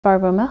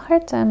Barbara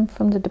Melchert. I'm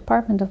from the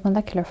Department of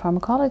Molecular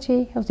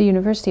Pharmacology of the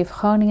University of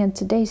Groningen.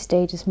 Today's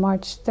date is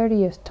March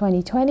 30th,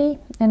 2020,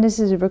 and this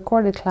is a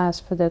recorded class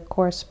for the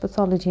course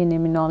Pathology and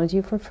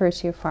Immunology for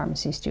first-year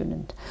pharmacy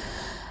student.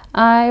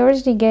 I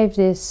originally gave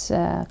this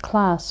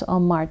class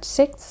on March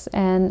 6th,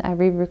 and I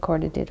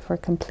re-recorded it for a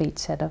complete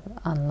set of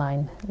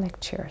online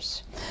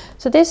lectures.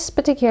 So this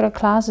particular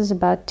class is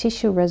about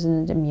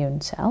tissue-resident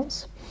immune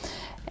cells,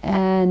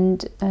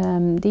 and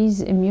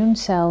these immune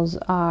cells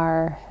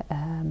are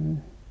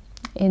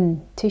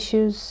in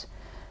tissues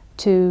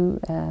to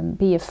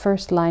be a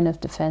first line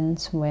of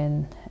defense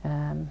when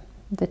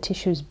the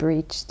tissue is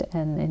breached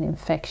and an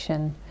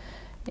infection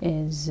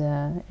is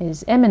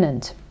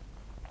imminent.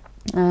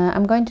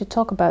 I'm going to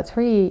talk about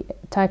three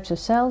types of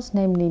cells,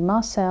 namely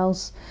mast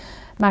cells,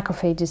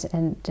 macrophages,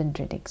 and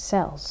dendritic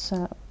cells.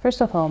 First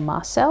of all,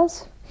 mast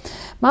cells.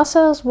 Mast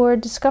cells were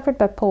discovered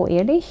by Paul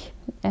Ehrlich,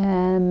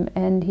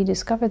 and he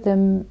discovered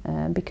them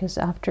because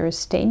after a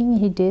staining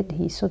he did,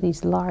 he saw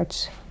these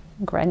large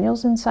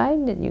granules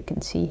inside that you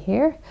can see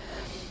here.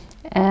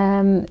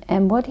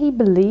 And what he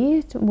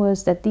believed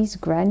was that these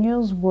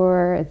granules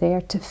were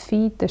there to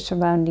feed the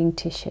surrounding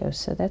tissue.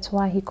 So that's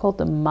why he called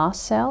them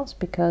mast cells,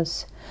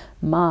 because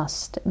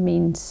MAST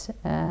means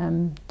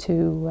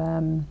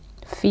to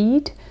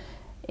feed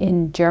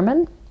in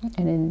German,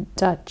 and in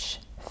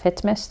Dutch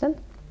vetmesten.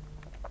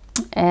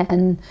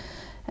 And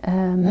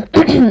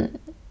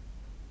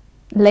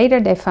later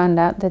they found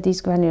out that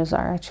these granules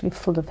are actually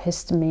full of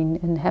histamine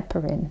and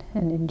heparin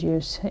and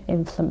induce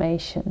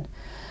inflammation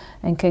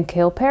and can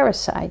kill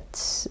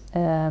parasites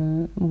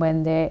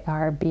when they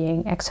are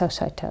being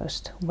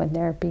exocytosed, when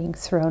they're being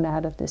thrown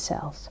out of the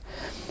cells.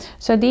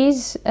 So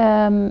these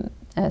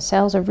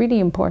cells are really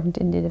important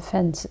in the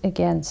defense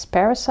against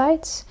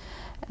parasites,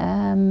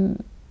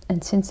 and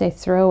since they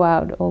throw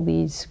out all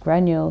these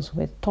granules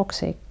with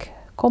toxic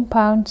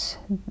compounds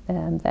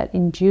that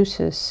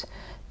induces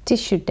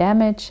tissue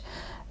damage,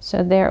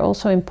 so they're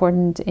also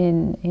important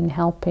in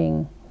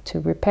helping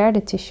to repair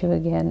the tissue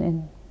again,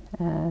 and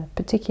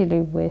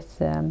particularly with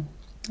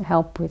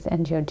help with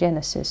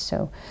angiogenesis,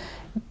 so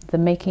the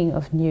making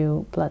of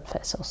new blood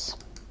vessels.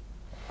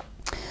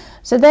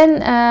 So then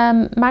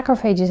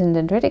macrophages and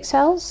dendritic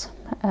cells,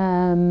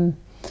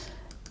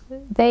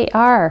 they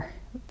are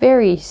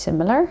very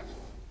similar.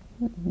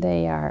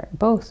 They are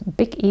both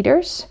big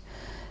eaters.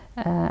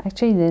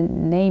 Actually, the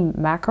name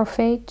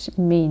macrophage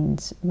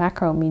means,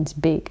 macro means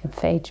big and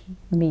phage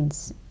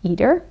means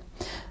eater.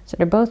 So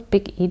they're both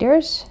big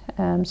eaters.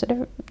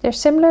 So they're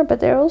similar, but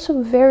they're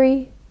also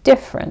very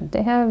different.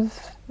 They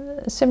have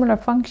similar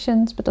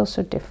functions, but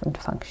also different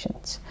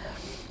functions.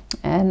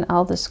 And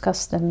I'll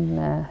discuss them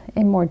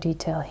in more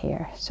detail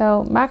here.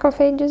 So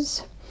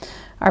macrophages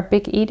are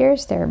big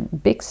eaters. They're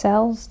big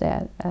cells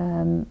that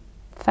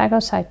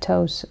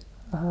phagocytose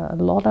a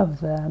lot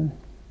of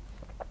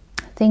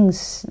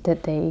things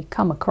that they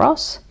come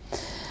across.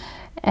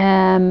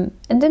 And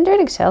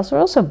dendritic cells are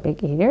also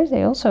big eaters.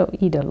 They also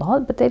eat a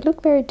lot, but they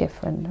look very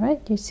different,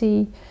 right? You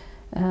see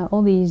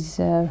all these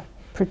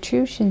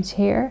protrusions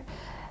here,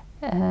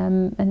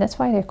 and that's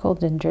why they're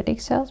called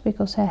dendritic cells,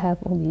 because they have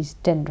all these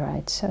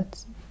dendrites. So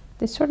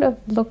they sort of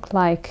look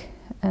like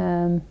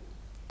a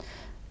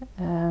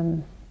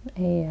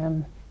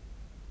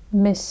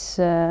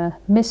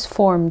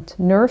misformed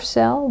nerve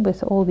cell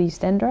with all these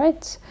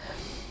dendrites.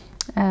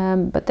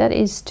 But that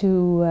is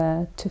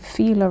to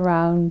feel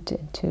around,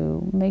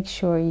 to make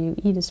sure you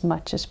eat as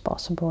much as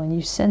possible and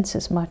you sense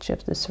as much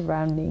of the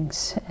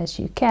surroundings as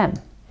you can.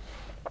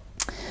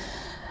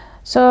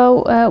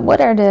 So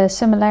what are the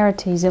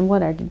similarities and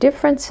what are the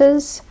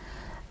differences?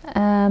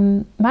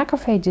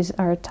 Macrophages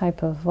are a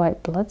type of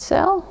white blood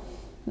cell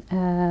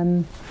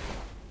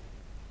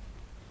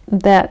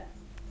that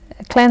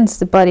cleanse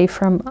the body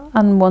from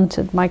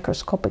unwanted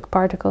microscopic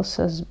particles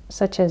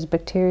such as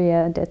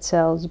bacteria, dead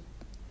cells,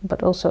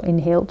 but also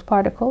inhaled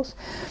particles,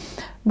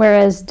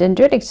 whereas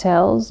dendritic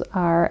cells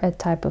are a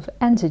type of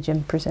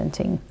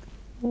antigen-presenting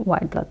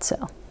white blood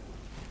cell.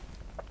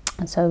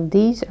 And so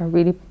these are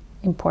really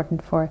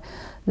important for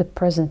the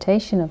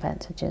presentation of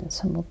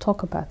antigens, and we'll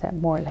talk about that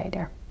more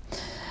later.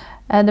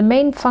 The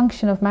main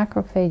function of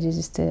macrophages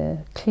is to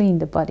clean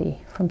the body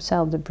from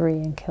cell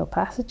debris and kill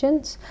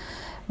pathogens,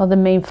 while the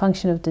main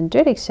function of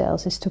dendritic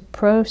cells is to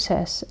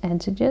process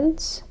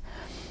antigens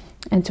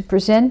and to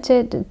present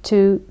it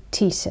to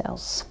T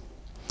cells.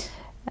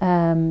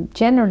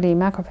 Generally,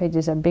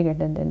 macrophages are bigger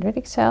than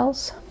dendritic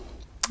cells,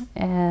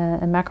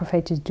 and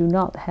macrophages do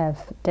not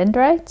have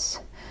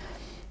dendrites,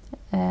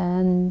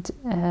 and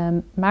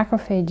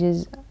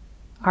macrophages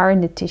are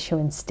in the tissue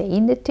and stay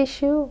in the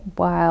tissue,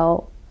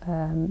 while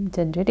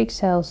dendritic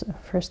cells are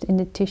first in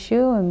the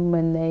tissue, and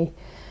when they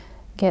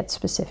get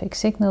specific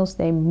signals,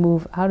 they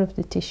move out of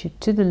the tissue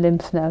to the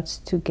lymph nodes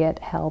to get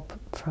help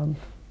from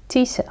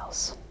T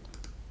cells.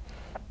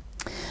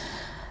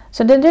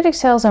 So dendritic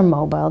cells are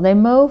mobile. They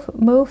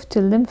move to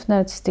lymph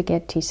nodes to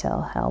get T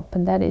cell help,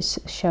 and that is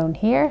shown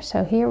here.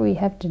 So here we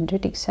have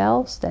dendritic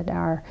cells that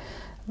are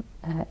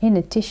in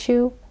a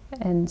tissue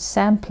and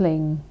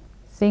sampling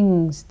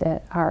things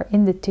that are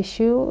in the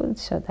tissue.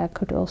 So that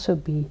could also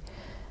be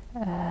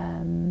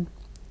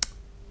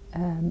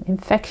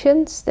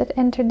infections that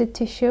enter the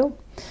tissue.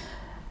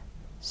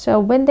 So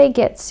when they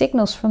get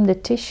signals from the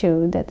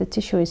tissue that the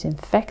tissue is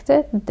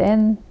infected,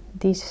 then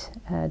these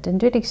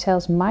dendritic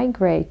cells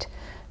migrate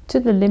to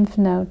the lymph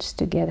nodes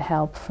to get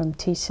help from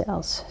T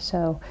cells.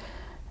 So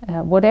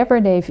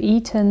whatever they've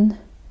eaten,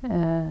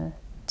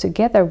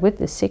 together with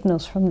the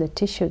signals from the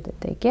tissue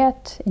that they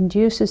get,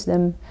 induces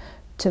them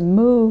to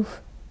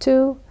move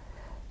to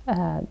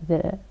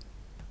the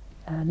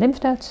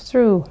lymph nodes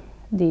through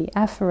the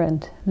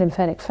afferent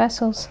lymphatic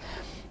vessels,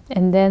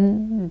 and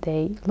then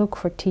they look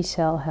for T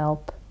cell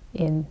help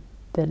in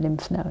the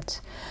lymph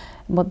nodes.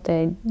 What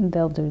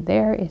they'll do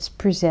there is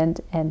present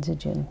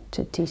antigen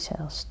to T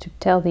cells to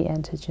tell the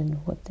antigen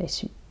what they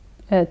should,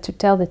 to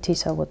tell the T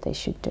cell what they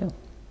should do.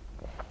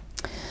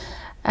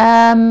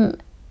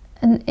 And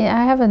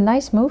I have a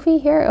nice movie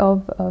here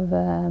of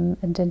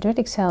a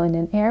dendritic cell in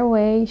an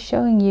airway,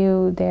 showing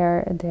you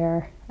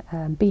their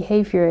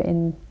behavior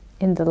in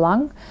the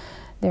lung.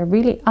 They're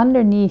really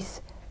underneath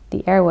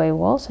the airway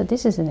wall. So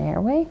this is an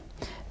airway.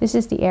 This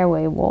is the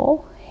airway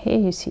wall. Here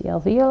you see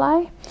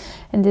alveoli,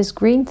 and this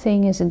green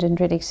thing is a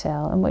dendritic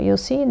cell. And what you'll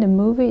see in the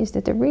movie is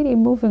that they're really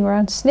moving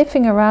around,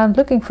 sniffing around,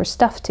 looking for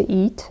stuff to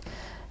eat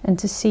and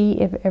to see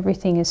if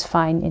everything is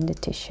fine in the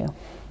tissue.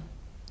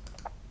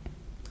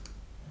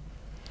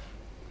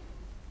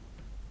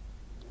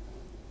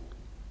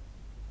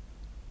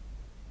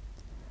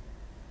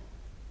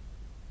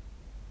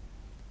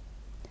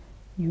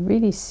 You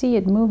really see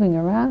it moving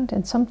around,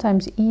 and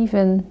sometimes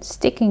even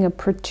sticking a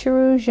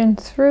protrusion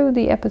through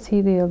the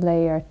epithelial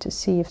layer to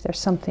see if there's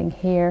something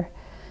here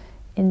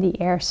in the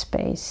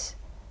airspace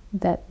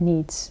that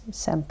needs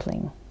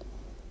sampling.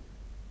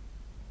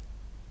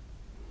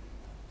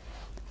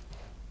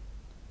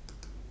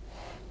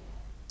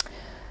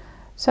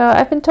 So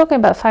I've been talking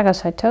about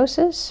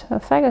phagocytosis.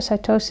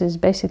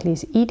 Phagocytosis basically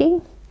is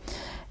eating,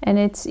 and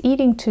it's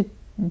eating to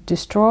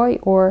destroy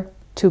or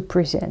to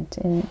present.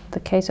 In the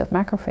case of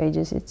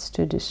macrophages, it's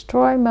to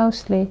destroy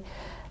mostly,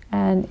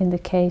 and in the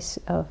case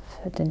of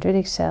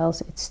dendritic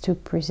cells, it's to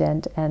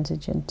present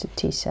antigen to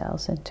T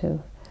cells and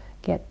to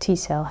get T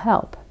cell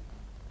help.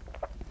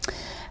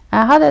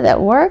 How does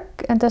that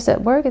work?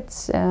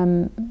 It's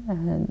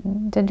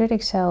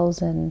dendritic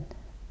cells and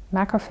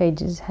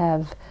macrophages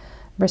have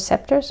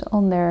receptors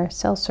on their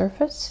cell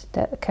surface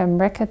that can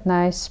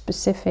recognize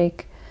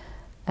specific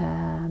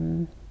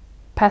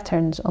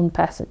patterns on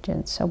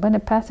pathogens. So when a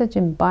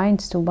pathogen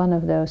binds to one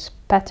of those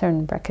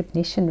pattern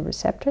recognition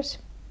receptors,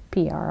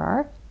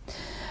 PRR,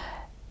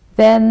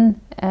 then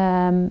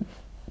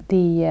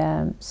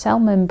the cell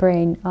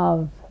membrane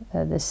of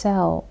the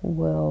cell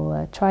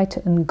will try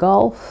to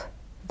engulf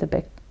the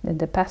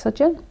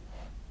pathogen,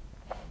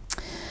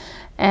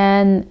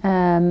 and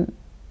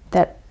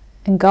that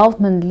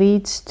engulfment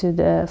leads to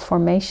the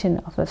formation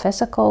of a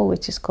vesicle,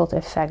 which is called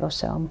a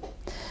phagosome.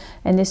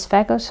 And this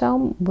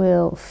phagosome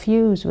will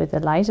fuse with a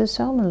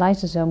lysosome. A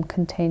lysosome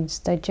contains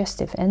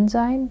digestive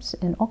enzymes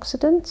and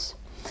oxidants.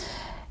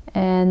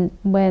 And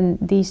when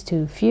these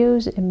two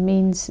fuse, it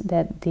means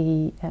that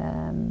the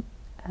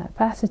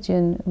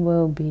pathogen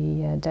will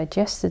be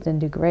digested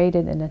and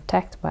degraded and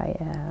attacked by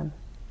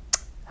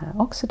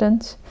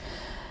oxidants.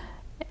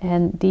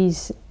 And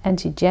these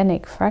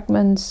antigenic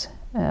fragments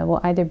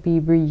will either be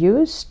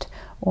reused,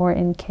 or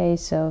in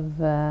case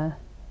of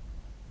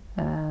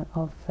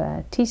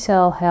T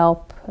cell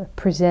help,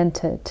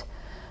 presented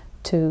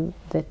to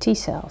the T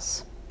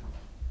cells.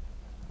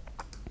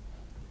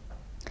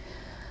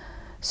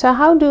 So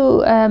how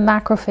do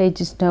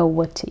macrophages know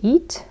what to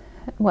eat?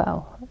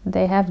 Well,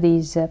 they have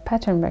these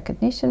pattern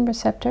recognition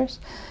receptors,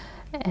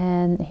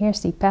 and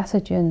here's the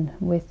pathogen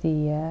with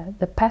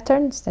the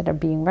patterns that are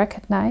being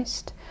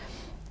recognized.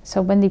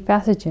 So when the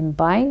pathogen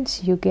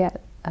binds, you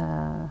get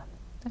a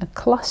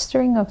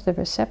clustering of the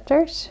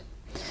receptors,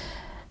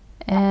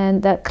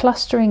 and that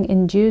clustering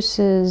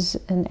induces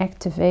an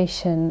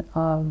activation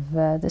of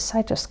the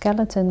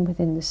cytoskeleton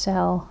within the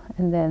cell,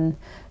 and then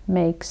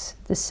makes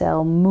the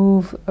cell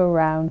move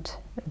around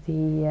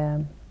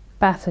the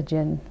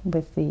pathogen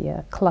with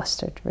the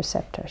clustered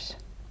receptors.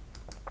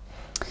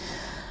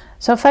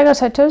 So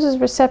phagocytosis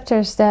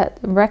receptors that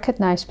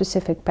recognize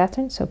specific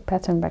patterns, so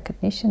pattern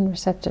recognition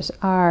receptors,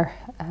 are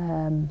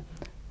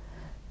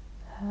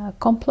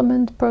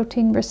complement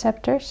protein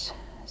receptors.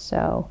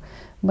 So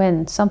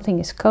when something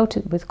is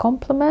coated with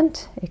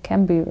complement, it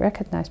can be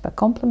recognized by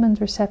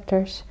complement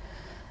receptors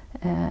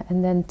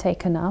and then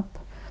taken up.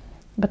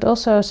 But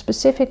also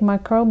specific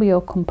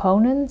microbial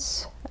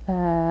components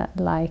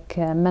like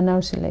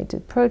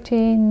mannose-related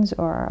proteins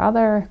or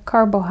other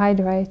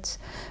carbohydrates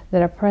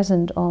that are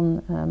present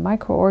on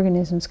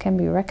microorganisms can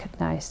be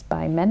recognized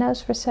by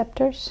mannose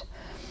receptors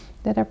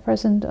that are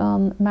present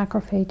on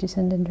macrophages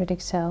and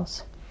dendritic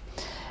cells.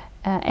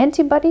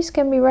 Antibodies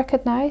can be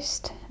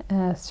recognized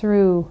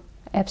through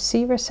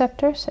Fc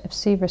receptors.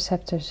 Fc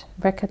receptors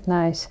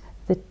recognize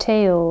the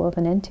tail of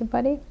an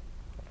antibody.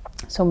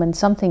 So when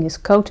something is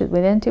coated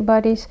with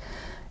antibodies,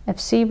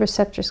 Fc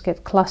receptors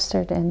get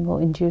clustered and will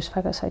induce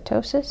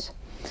phagocytosis.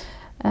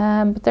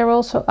 But there are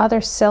also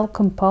other cell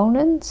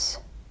components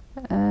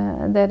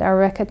that are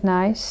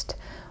recognized,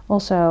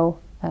 also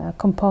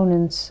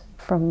components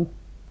from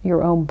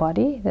your own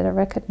body that are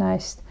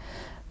recognized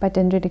by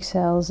dendritic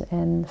cells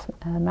and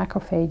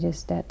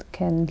macrophages that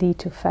can lead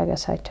to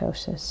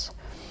phagocytosis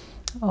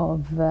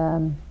of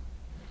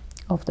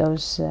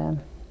those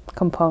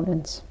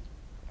components.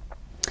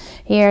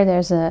 Here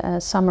there's a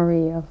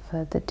summary of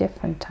the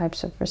different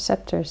types of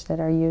receptors that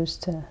are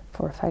used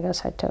for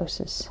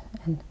phagocytosis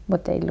and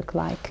what they look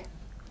like.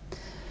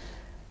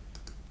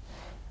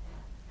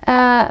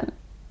 A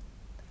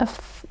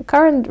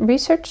current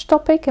research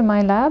topic in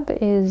my lab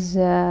is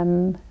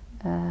the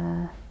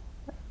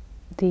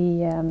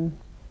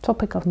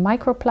topic of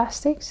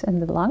microplastics in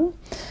the lung.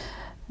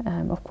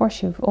 Of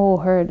course, you've all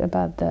heard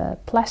about the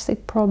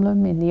plastic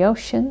problem in the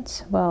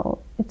oceans.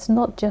 Well, it's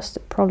not just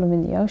a problem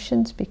in the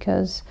oceans,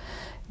 because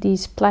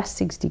these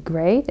plastics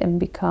degrade and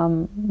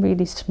become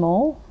really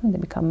small. They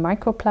become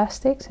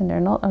microplastics, and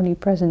they're not only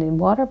present in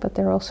water, but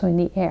they're also in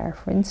the air.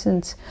 For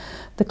instance,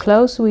 the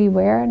clothes we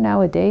wear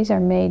nowadays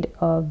are made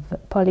of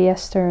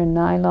polyester and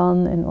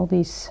nylon and all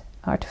these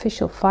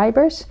artificial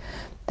fibers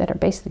that are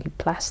basically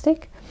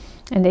plastic.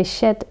 And they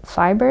shed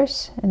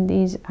fibers, and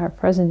these are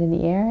present in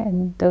the air,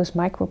 and those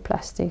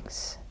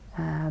microplastics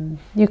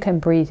you can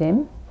breathe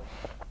in.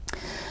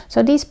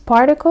 So these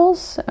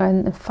particles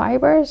and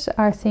fibers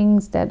are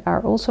things that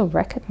are also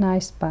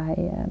recognized by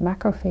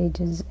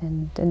macrophages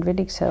and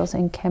dendritic cells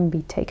and can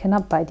be taken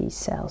up by these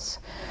cells.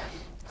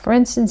 For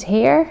instance,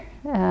 here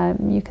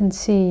you can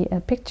see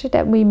a picture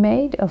that we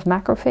made of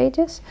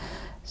macrophages.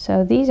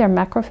 So these are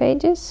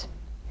macrophages.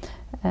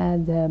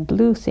 The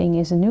blue thing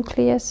is a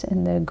nucleus,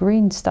 and the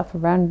green stuff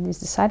around it is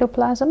the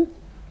cytoplasm.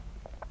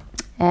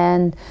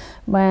 And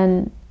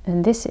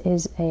this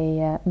is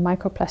a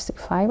microplastic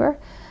fiber.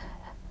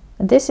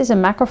 This is a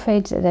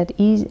macrophage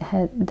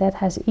that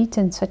has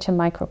eaten such a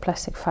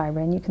microplastic fiber,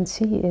 and you can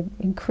see it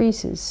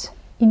increases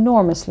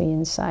enormously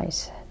in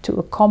size to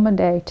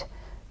accommodate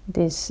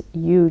this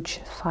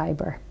huge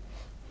fiber.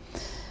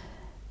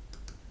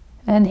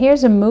 And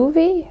here's a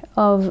movie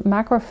of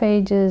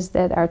macrophages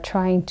that are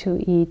trying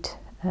to eat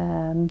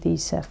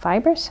these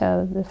fibers.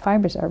 So the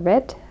fibers are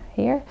red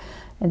here,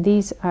 and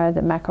these are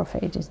the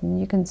macrophages, and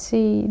you can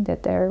see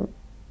that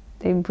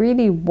they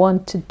really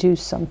want to do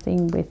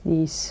something with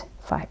these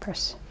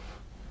fibers.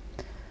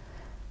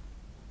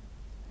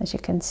 As you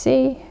can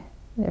see,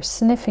 they're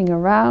sniffing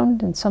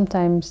around, and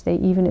sometimes they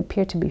even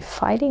appear to be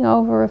fighting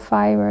over a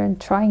fiber and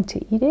trying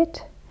to eat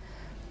it.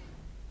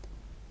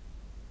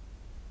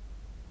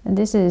 And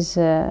this is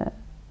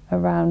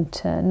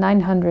around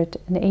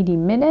 980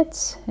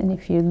 minutes, and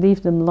if you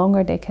leave them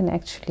longer, they can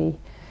actually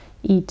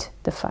eat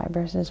the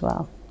fibers as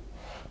well.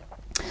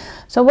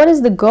 So what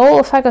is the goal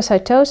of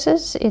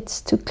phagocytosis?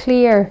 It's to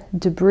clear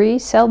debris,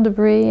 cell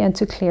debris, and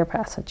to clear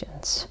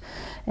pathogens.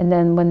 And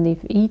then when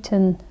they've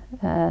eaten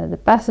the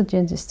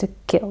pathogens, is to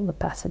kill the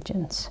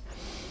pathogens.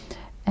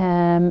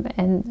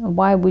 And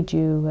why would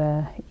you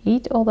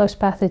eat all those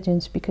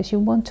pathogens? Because you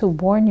want to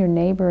warn your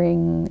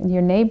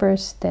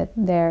neighbors that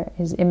there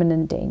is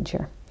imminent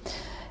danger.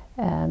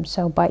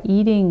 So by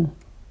eating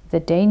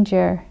the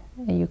danger,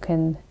 you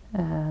can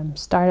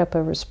start up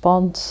a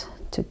response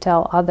to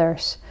tell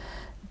others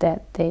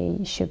that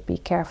they should be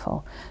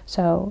careful.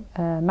 So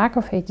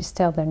macrophages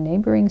tell their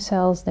neighboring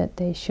cells that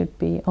they should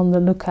be on the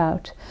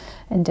lookout,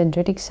 and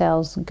dendritic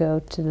cells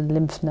go to the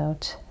lymph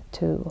node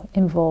to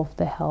involve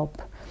the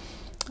help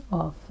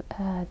of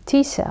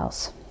T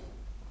cells.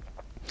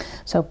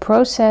 So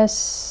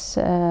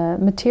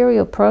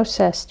material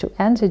processed to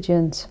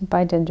antigens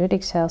by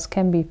dendritic cells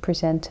can be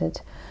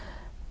presented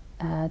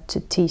to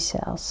T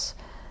cells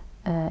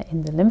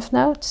in the lymph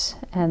nodes,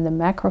 and the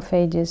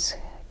macrophages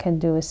can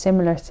do a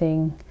similar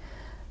thing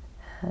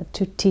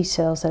to T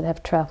cells that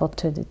have traveled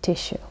to the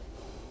tissue.